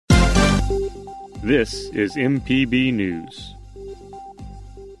This is MPB News.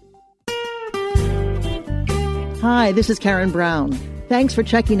 Hi, this is Karen Brown. Thanks for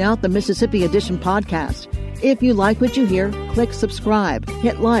checking out the Mississippi Edition podcast. If you like what you hear, click subscribe,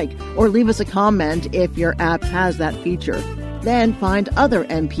 hit like, or leave us a comment if your app has that feature. Then find other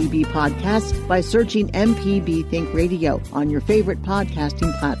MPB podcasts by searching MPB Think Radio on your favorite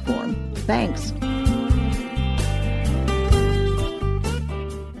podcasting platform. Thanks.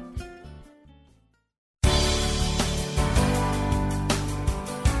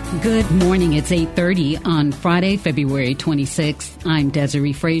 Good morning. It's 8:30 on Friday, February 26th. I'm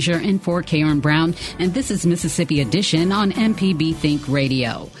Desiree Frazier in for Karen Brown, and this is Mississippi Edition on MPB Think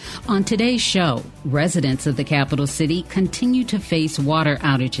Radio. On today's show, residents of the capital city continue to face water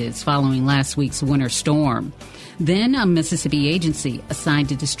outages following last week's winter storm. Then a Mississippi agency assigned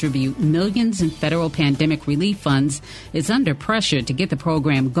to distribute millions in federal pandemic relief funds is under pressure to get the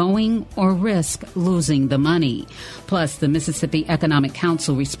program going or risk losing the money. Plus, the Mississippi Economic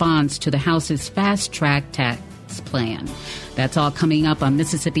Council responds to the House's fast-track tax plan. That's all coming up on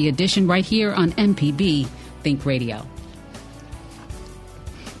Mississippi Edition right here on MPB Think Radio.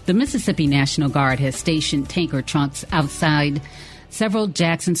 The Mississippi National Guard has stationed tanker trucks outside several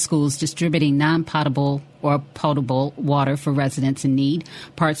Jackson schools distributing non-potable or potable water for residents in need.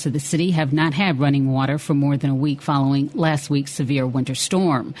 Parts of the city have not had running water for more than a week following last week's severe winter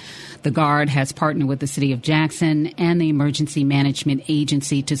storm. The Guard has partnered with the City of Jackson and the Emergency Management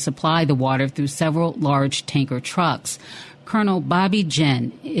Agency to supply the water through several large tanker trucks. Colonel Bobby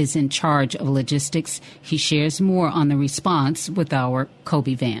Jen is in charge of logistics. He shares more on the response with our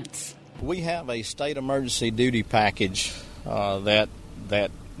Kobe Vance. We have a state emergency duty package that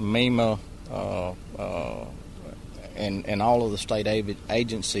MEMA and all of the state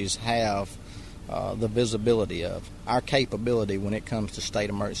agencies have the visibility of. Our capability when it comes to state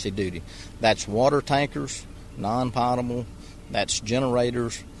emergency duty. That's water tankers, non-potable, that's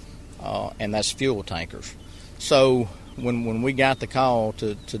generators, and that's fuel tankers. So when we got the call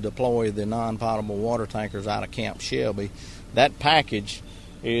to deploy the non-potable water tankers out of Camp Shelby, that package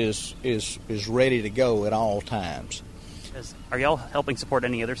is ready to go at all times. Are y'all helping support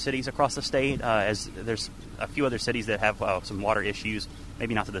any other cities across the state? As there's a few other cities that have some water issues,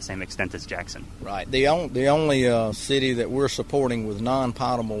 maybe not to the same extent as Jackson. Right. The only city that we're supporting with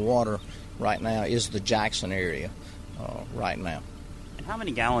non-potable water right now is the Jackson area right now. And how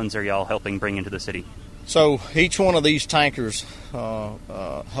many gallons are y'all helping bring into the city? So each one of these tankers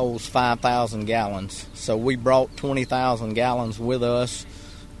holds 5,000 gallons. So we brought 20,000 gallons with us,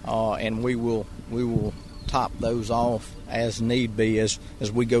 and we will top those off as need be as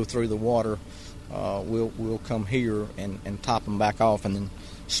we go through the water. We'll come here and top them back off and then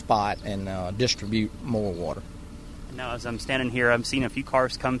spot and distribute more water. Now, as I'm standing here, I'm seeing a few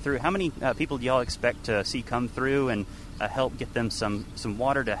cars come through. How many people do y'all expect to see come through and help get them some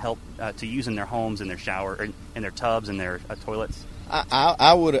water to help to use in their homes, in their shower, in their tubs, and their toilets?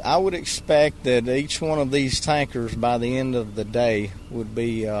 I would expect that each one of these tankers by the end of the day would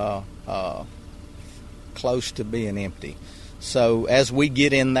be close to being empty. So as we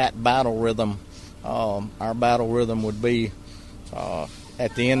get in that battle rhythm, our battle rhythm would be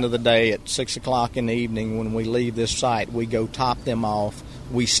at the end of the day at 6 o'clock in the evening when we leave this site, we go top them off,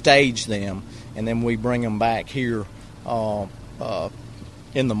 we stage them, and then we bring them back here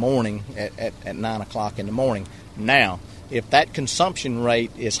in the morning at 9 o'clock in the morning. Now, if that consumption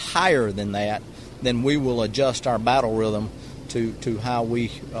rate is higher than that, then we will adjust our battle rhythm to how we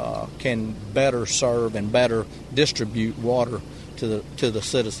can better serve and better distribute water to the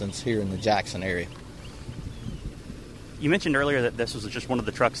citizens here in the Jackson area. You mentioned earlier that this was just one of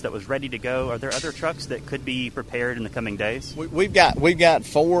the trucks that was ready to go. Are there other trucks that could be prepared in the coming days? We've got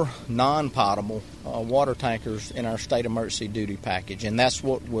 4 non-potable water tankers in our state emergency duty package, and that's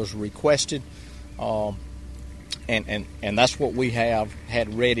what was requested, and that's what we have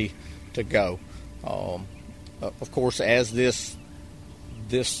had ready to go. Of course, as this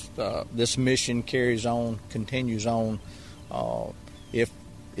mission carries on, continues on, if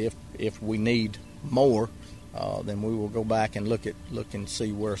we need more, then we will go back and look and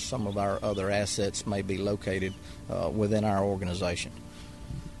see where some of our other assets may be located within our organization.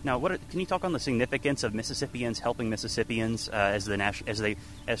 Now, can you talk on the significance of Mississippians helping Mississippians as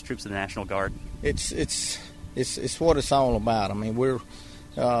troops of the National Guard? It's what it's all about. I mean, we're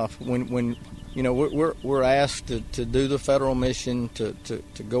we're asked to do the federal mission, to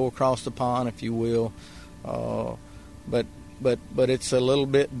go across the pond, if you will, but it's a little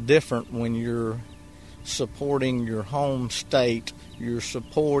bit different when you're supporting your home state. You're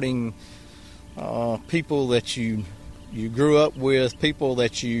supporting people that you grew up with, people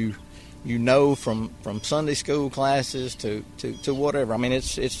that you from Sunday school classes to whatever. I mean,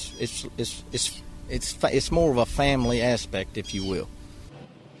 it's more of a family aspect, if you will.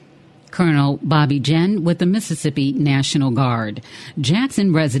 Colonel Bobby Jen with the Mississippi National Guard.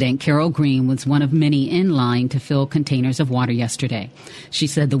 Jackson resident Carol Green was one of many in line to fill containers of water yesterday. She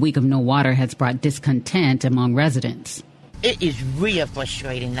said the week of no water has brought discontent among residents. It is real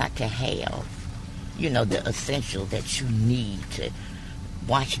frustrating not to have, the essential that you need to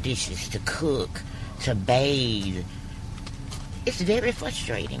wash dishes, to cook, to bathe. It's very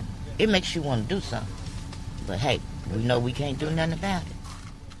frustrating. It makes you want to do something. But hey, we know we can't do nothing about it.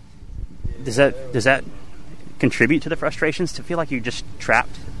 Does that contribute to the frustrations, to feel like you're just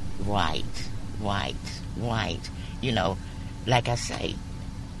trapped? Right. Like I say,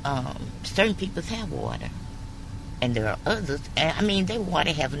 certain people have water, and there are others. Their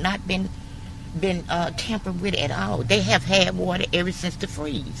water have not been tampered with at all. They have had water ever since the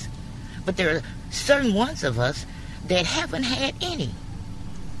freeze, but there are certain ones of us that haven't had any.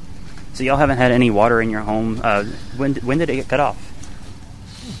 So y'all haven't had any water in your home. When did it get cut off?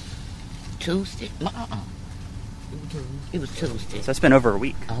 Tuesday? It was Tuesday. So it's been over a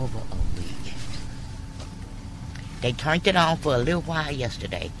week. Over a week. They turned it on for a little while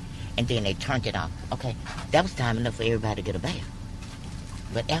yesterday, and then they turned it off. Okay, that was time enough for everybody to get a bath.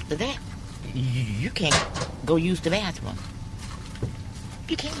 But after that, you can't go use the bathroom.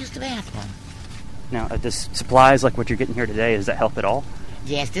 You can't use the bathroom. Now, does supplies like what you're getting here today, does that help at all?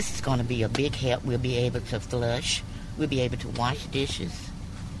 Yes, this is going to be a big help. We'll be able to flush. We'll be able to wash dishes.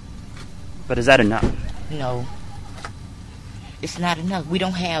 But is that enough? No, it's not enough. We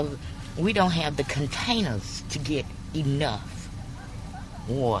don't have the containers to get enough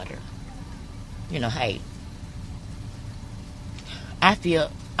water. Hey,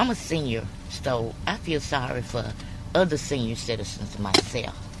 I'm a senior, so I feel sorry for other senior citizens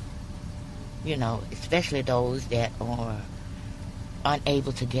myself. Especially those that are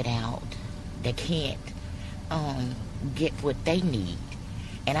unable to get out, that can't get what they need.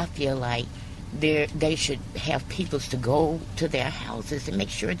 And I feel like they should have people to go to their houses and make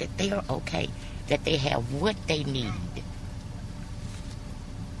sure that they are okay, that they have what they need.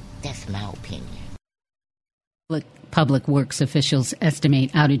 That's my opinion. Public Works officials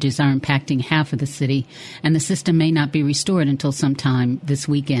estimate outages are impacting half of the city, and the system may not be restored until sometime this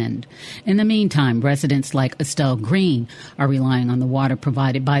weekend. In the meantime, residents like Estelle Green are relying on the water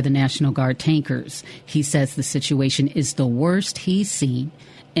provided by the National Guard tankers. He says the situation is the worst he's seen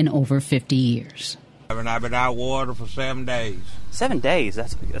in over 50 years. I've been out water for 7 days. 7 days?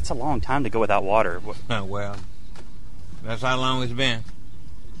 That's a long time to go without water. Well, that's how long it's been.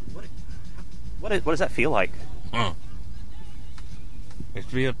 What does that feel like? It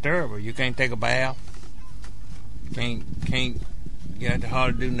feels terrible. You can't take a bath. Can't. You have to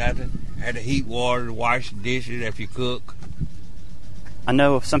hardly do nothing. Had to heat water to wash the dishes if you cook. I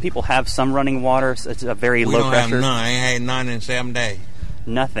know some people have some running water. It's a very low pressure. We don't have none. I ain't had none in 7 days.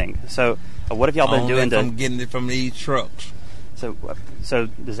 Nothing. So what have y'all been doing from getting it from these trucks? So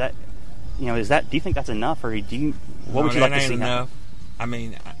does that, is that? Do you think that's enough, or what would you like to see? Enough. I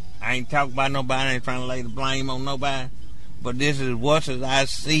mean, I ain't talking about nobody. I ain't trying to lay the blame on nobody. But this is what I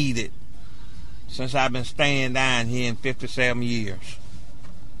seen it since I've been staying down here in 57 years.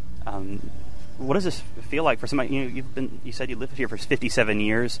 What does this feel like for somebody? You said you lived here for 57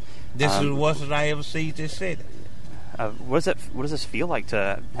 years. This is what I ever see this city. What does this feel like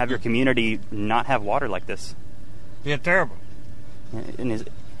to have your community not have water like this? Feel terrible. And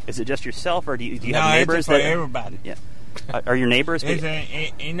is it just yourself, or do you No, have neighbors? It's for everybody. Yeah. Are your neighbors?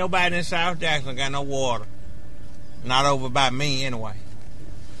 Ain't nobody in South Jackson got no water. Not over by me anyway.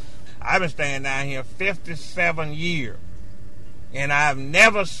 I've been staying down here 57 years, and I've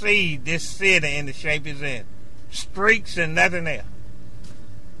never seen this city in the shape it's in. Streaks and nothing else.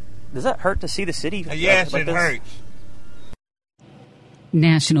 Does that hurt to see the city? Yes, like it this? hurts.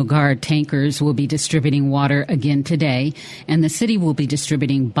 National Guard tankers will be distributing water again today, and the city will be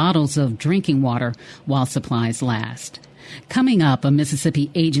distributing bottles of drinking water while supplies last. Coming up, a Mississippi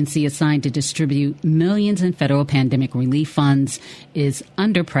agency assigned to distribute millions in federal pandemic relief funds is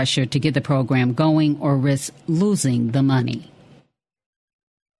under pressure to get the program going or risk losing the money.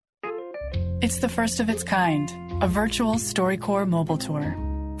 It's the first of its kind, a virtual StoryCorps mobile tour.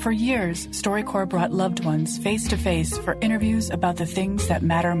 For years, StoryCorps brought loved ones face-to-face for interviews about the things that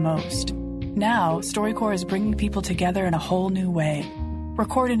matter most. Now, StoryCorps is bringing people together in a whole new way.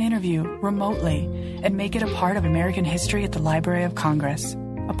 Record an interview remotely and make it a part of American history at the Library of Congress.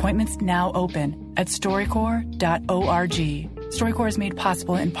 Appointments now open at storycorps.org. StoryCorps is made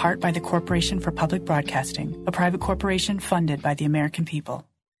possible in part by the Corporation for Public Broadcasting, a private corporation funded by the American people.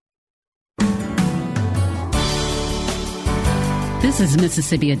 This is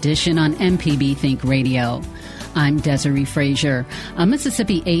Mississippi Edition on MPB Think Radio. I'm Desiree Frazier. A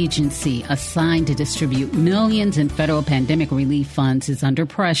Mississippi agency assigned to distribute millions in federal pandemic relief funds is under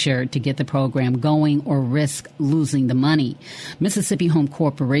pressure to get the program going or risk losing the money. Mississippi Home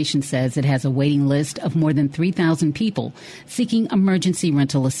Corporation says it has a waiting list of more than 3,000 people seeking emergency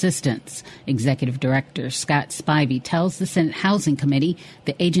rental assistance. Executive Director Scott Spivey tells the Senate Housing Committee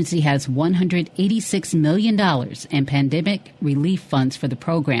the agency has $186 million in pandemic relief funds for the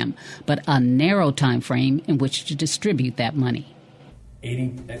program, but a narrow time frame in which to distribute that money.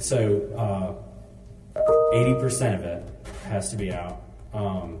 80% of it has to be out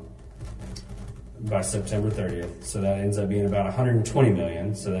by September 30th. So that ends up being about $120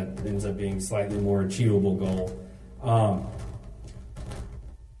 million. So that ends up being a slightly more achievable goal.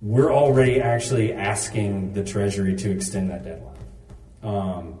 We're already actually asking the Treasury to extend that deadline.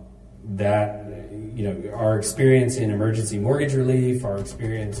 Our experience in emergency mortgage relief, our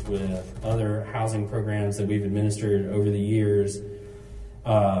experience with other housing programs that we've administered over the years,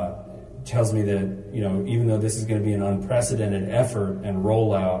 tells me that, even though this is going to be an unprecedented effort and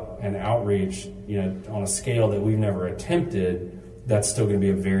rollout and outreach, on a scale that we've never attempted, that's still going to be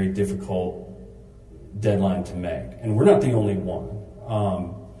a very difficult deadline to make. And we're not the only one.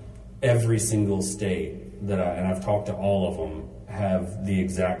 Every single state and I've talked to all of them, have the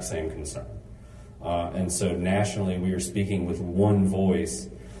exact same concern. And so nationally, we are speaking with one voice.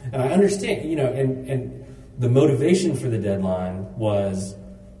 And I understand, and the motivation for the deadline was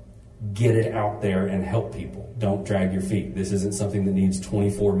get it out there and help people. Don't drag your feet. This isn't something that needs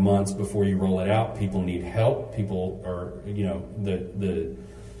 24 months before you roll it out. People need help. People are, the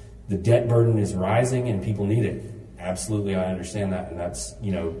debt burden is rising and people need it. Absolutely, I understand that. And that's,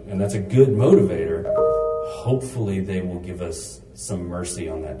 and that's a good motivator. Hopefully they will give us some mercy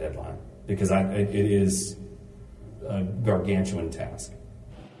on that deadline, because it is a gargantuan task.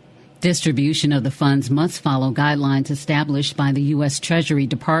 Distribution of the funds must follow guidelines established by the U.S. Treasury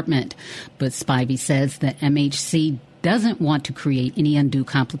Department. But Spivey says the MHC doesn't want to create any undue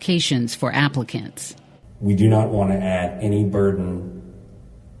complications for applicants. We do not want to add any burden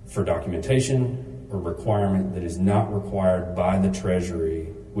for documentation or requirement that is not required by the Treasury.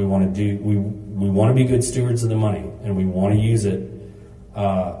 We want to be good stewards of the money, and we want to use it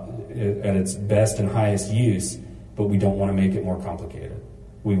at its best and highest use, but we don't want to make it more complicated.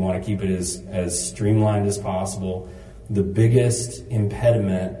 We want to keep it as streamlined as possible. The biggest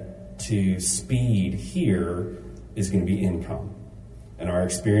impediment to speed here is going to be income. And our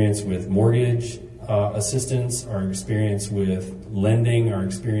experience with mortgage assistance, our experience with lending, our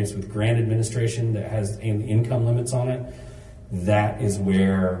experience with grant administration that has income limits on it, that is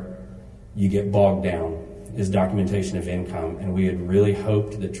where you get bogged down, is documentation of income. And we had really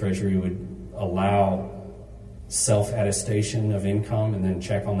hoped that Treasury would allow self-attestation of income and then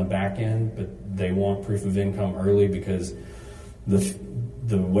check on the back end, but they want proof of income early because the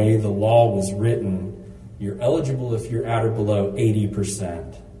way the law was written, you're eligible if you're at or below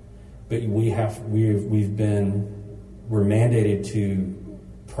 80%. But we're mandated to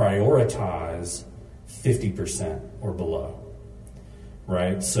prioritize 50% or below.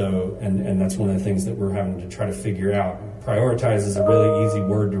 Right? So, and that's one of the things that we're having to try to figure out. Prioritize is a really easy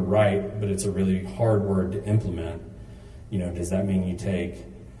word to write, but it's a really hard word to implement. Does that mean you take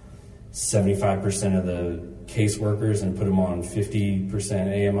 75% of the caseworkers and put them on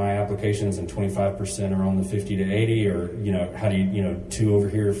 50% AMI applications and 25% are on the 50 to 80? Or, how do you, 2 over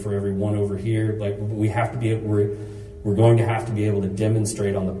here for every 1 over here? Like, we're going to have to be able to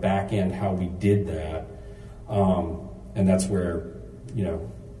demonstrate on the back end how we did that. And that's where,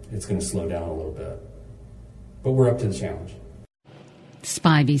 it's going to slow down a little bit. But we're up to the challenge.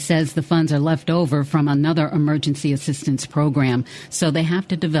 Spivey says the funds are left over from another emergency assistance program, so they have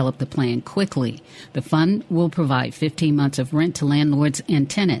to develop the plan quickly. The fund will provide 15 months of rent to landlords and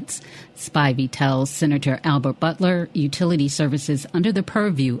tenants. Spivey tells Senator Albert Butler utility services under the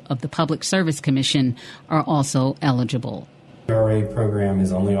purview of the Public Service Commission are also eligible. The RA program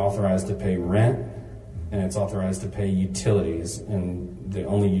is only authorized to pay rent, and it's authorized to pay utilities, and the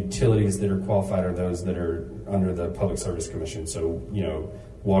only utilities that are qualified are those that are under the Public Service Commission. So,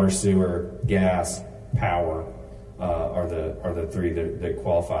 water, sewer, gas, power are the 3 that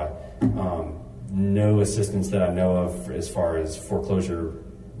qualify. No assistance that I know of as far as foreclosure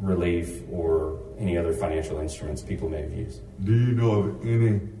relief or any other financial instruments people may have used. Do you know of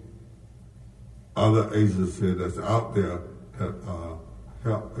any other agency that's out there that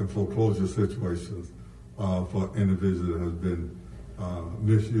help in foreclosure situations for individuals that have been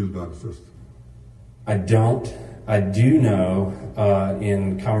misused by the system? I don't. I do know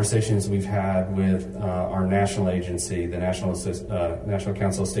in conversations we've had with our national agency, the National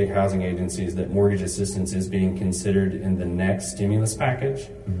Council of State Housing Agencies, that mortgage assistance is being considered in the next stimulus package.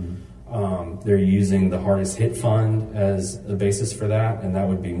 Mm-hmm. They're using the hardest hit fund as the basis for that, and that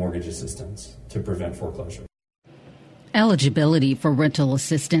would be mortgage assistance to prevent foreclosure. Eligibility for rental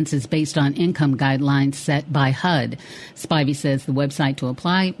assistance is based on income guidelines set by HUD. Spivey says the website to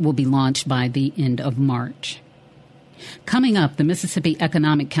apply will be launched by the end of March. Coming up, the Mississippi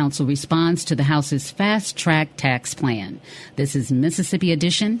Economic Council responds to the House's fast-track tax plan. This is Mississippi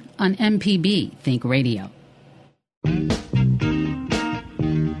Edition on MPB Think Radio.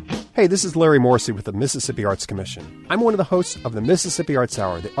 Hey, this is Larry Morrissey with the Mississippi Arts Commission. I'm one of the hosts of the Mississippi Arts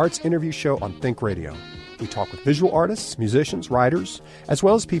Hour, the arts interview show on Think Radio. We talk with visual artists, musicians, writers, as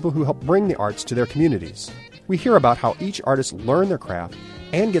well as people who help bring the arts to their communities. We hear about how each artist learned their craft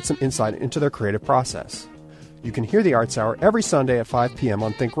and get some insight into their creative process. You can hear the Arts Hour every Sunday at 5 p.m.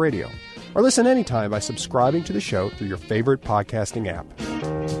 on Think Radio, or listen anytime by subscribing to the show through your favorite podcasting app.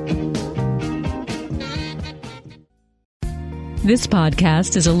 This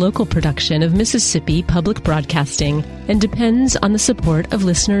podcast is a local production of Mississippi Public Broadcasting and depends on the support of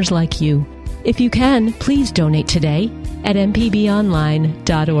listeners like you. If you can, please donate today at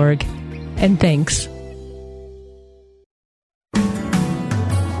mpbonline.org. And thanks.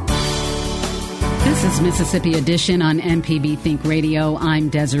 This is Mississippi Edition on MPB Think Radio. I'm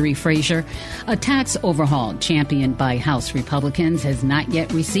Desiree Frazier. A tax overhaul championed by House Republicans has not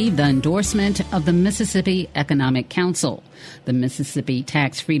yet received the endorsement of the Mississippi Economic Council. The Mississippi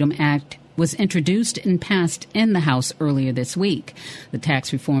Tax Freedom Act was introduced and passed in the House earlier this week. The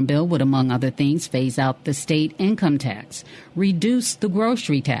tax reform bill would, among other things, phase out the state income tax, reduce the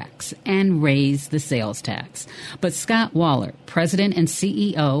grocery tax, and raise the sales tax. But Scott Waller, president and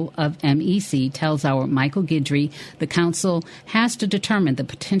CEO of MEC, tells our Michael Guidry the council has to determine the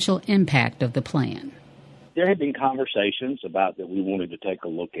potential impact of the plan. There had been conversations about that we wanted to take a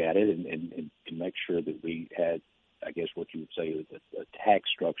look at it and make sure that we had, I guess what you would say is a tax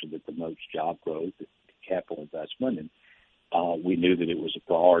structure that promotes job growth, capital investment, and we knew that it was a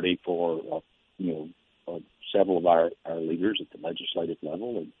priority for several of our leaders at the legislative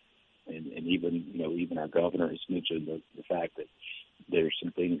level, and even our governor has mentioned the fact that there's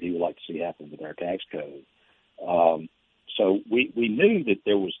some things he would like to see happen with our tax code. So we knew that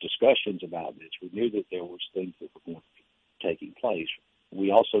there was discussions about this. We knew that there was things that were going to be taking place. We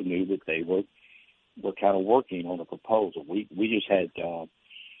also knew that they were kind of working on a proposal. We just had,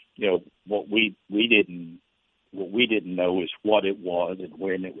 what we didn't know is what it was and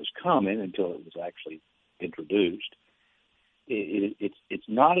when it was coming until it was actually introduced. It's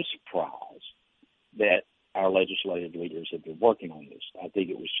not a surprise that our legislative leaders have been working on this. I think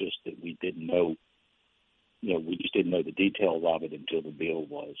it was just that we didn't know, we just didn't know the details of it until the bill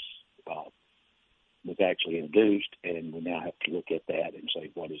was actually introduced, and we now have to look at that and say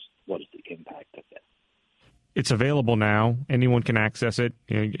what is the impact of that. It's available now. Anyone can access it,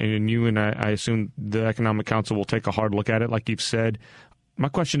 and you and I assume the Economic Council will take a hard look at it, like you've said. My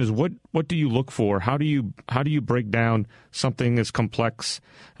question is, what do you look for? How do you break down something as complex?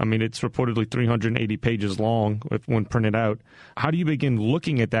 I mean, it's reportedly 380 pages long when printed out. How do you begin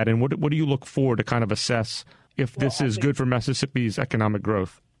looking at that, and what do you look for to kind of assess if this is good for Mississippi's economic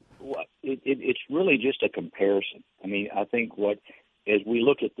growth? Well, it's really just a comparison. I mean, I think as we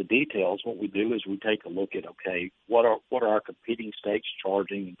look at the details, what we do is we take a look at, okay, what are our competing states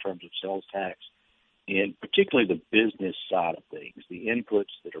charging in terms of sales tax, and particularly the business side of things, the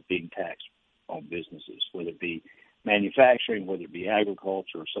inputs that are being taxed on businesses, whether it be manufacturing, whether it be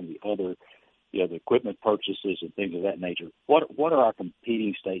agriculture, or some of the other, the equipment purchases and things of that nature. What are our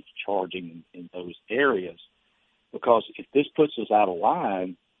competing states charging in those areas? Because if this puts us out of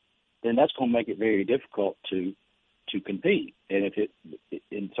line, then that's going to make it very difficult to compete.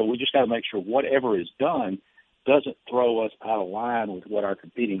 And so we just got to make sure whatever is done doesn't throw us out of line with what our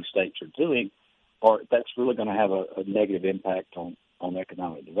competing states are doing, or that's really going to have a negative impact on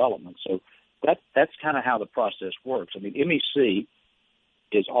economic development. So that's kind of how the process works. I mean, MEC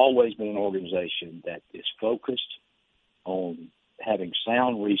has always been an organization that is focused on having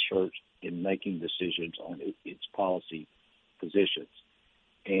sound research in making decisions on its policy positions.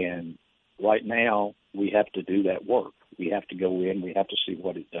 And right now, we have to do that work. We have to go in. We have to see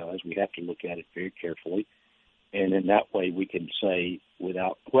what it does. We have to look at it very carefully. And in that way, we can say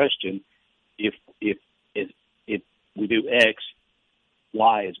without question, if we do X,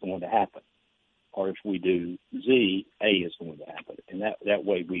 Y is going to happen. Or if we do Z, A is going to happen. And that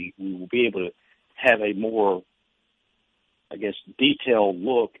way we will be able to have a more, I guess, detailed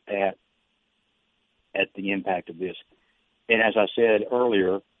look at at the impact of this. And as I said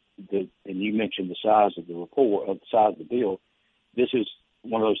earlier, and you mentioned the size of the report, the size of the bill, this is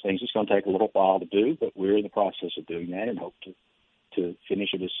one of those things that's going to take a little while to do, but we're in the process of doing that and hope to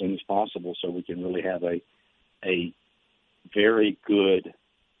finish it as soon as possible so we can really have a very good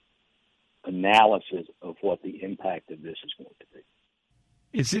analysis of what the impact of this is going to be.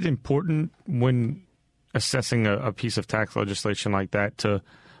 Is it important when assessing a piece of tax legislation like that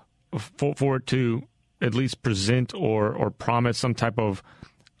for it to at least present or promise some type of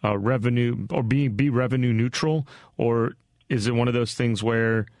revenue or be revenue neutral? Or is it one of those things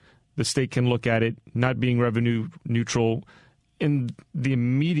where the state can look at it not being revenue neutral in the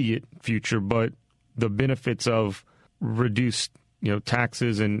immediate future, but the benefits of reduced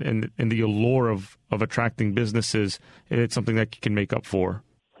taxes and the allure of attracting businesses, it's something that you can make up for?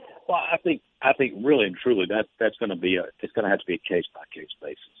 Well, I think really and truly that's going to be it's going to have to be a case by case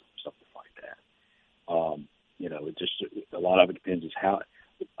basis, something like that. It just a lot of it depends is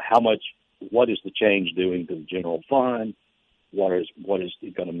how much, what is the change doing to the general fund? What is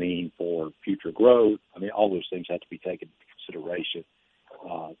it going to mean for future growth? I mean, all those things have to be taken into consideration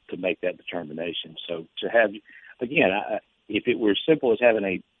to make that determination. So to have, again, if it were as simple as having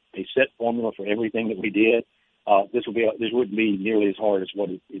a set formula for everything that we did, this wouldn't be nearly as hard as what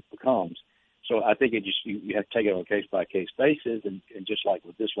it becomes. So I think you have to take it on a case by case basis, and just like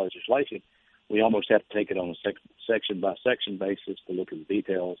with this legislation, we almost have to take it on a section by section basis to look at the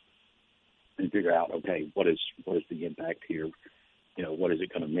details and figure out, okay, what is the impact here? What is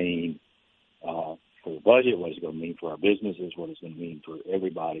it going to mean for the budget? What is it going to mean for our businesses? What is it going to mean for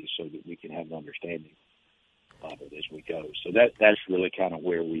everybody, so that we can have an understanding of it as we go. So that's really kind of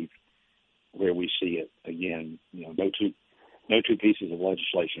where we see it. Again, no two pieces of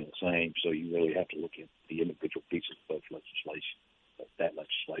legislation are the same, so you really have to look at the individual pieces of both legislation, that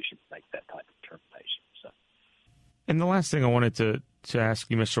legislation to make that type of determination. So. And the last thing I wanted to ask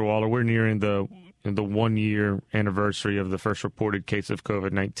you, Mr. Waller, we're nearing the 1 year anniversary of the first reported case of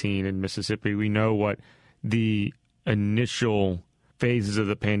COVID-19 in Mississippi. We know what the initial phases of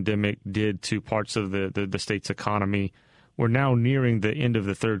the pandemic did to parts of the state's economy. We're now nearing the end of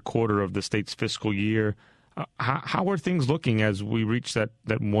the third quarter of the state's fiscal year. How are things looking as we reach that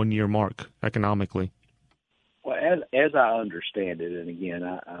 1 year mark economically? Well, as I understand it, and again,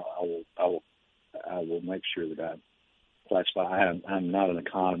 I will make sure that I classify. I'm not an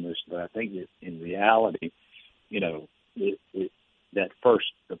economist, but I think that in reality, the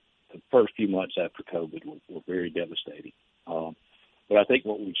first few months after COVID were very devastating. But I think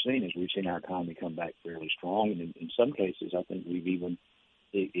what we've seen our economy come back fairly strong, and in some cases, I think we've even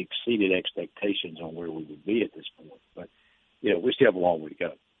exceeded expectations on where we would be at this point. But we still have a long way to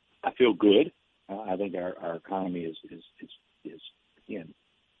go. I feel good. I think our economy is again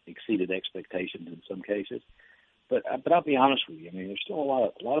exceeded expectations in some cases. But I'll be honest with you. I mean, there's still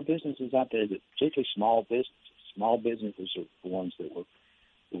a lot of businesses out there, that particularly small businesses. Small businesses are the ones that were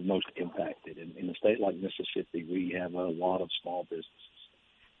most impacted. In a state like Mississippi, we have a lot of small businesses,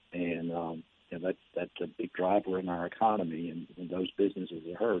 and that's a big driver in our economy. And when those businesses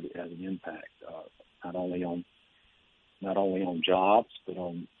are hurt, it has an impact not only on jobs, but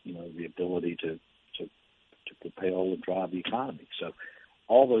on the ability to propel and drive the economy. So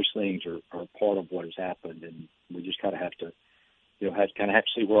all those things are part of what has happened, and we just kind of have to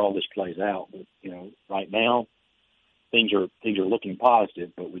see where all this plays out. But right now, things are looking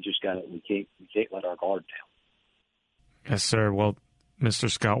positive, but we can't let our guard down. Yes, sir. Well, Mr.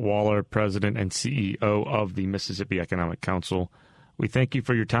 Scott Waller, President and CEO of the Mississippi Economic Council, we thank you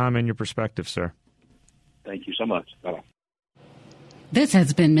for your time and your perspective, sir. Thank you so much. Bye-bye. This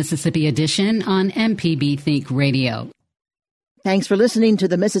has been Mississippi Edition on MPB Think Radio. Thanks for listening to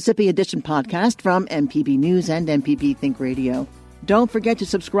the Mississippi Edition podcast from MPB News and MPB Think Radio. Don't forget to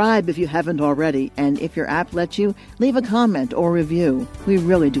subscribe if you haven't already, and if your app lets you, leave a comment or review. We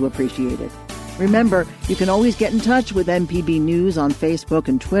really do appreciate it. Remember, you can always get in touch with MPB News on Facebook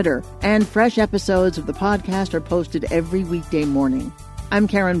and Twitter, and fresh episodes of the podcast are posted every weekday morning. I'm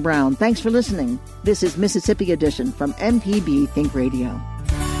Karen Brown. Thanks for listening. This is Mississippi Edition from MPB Think Radio.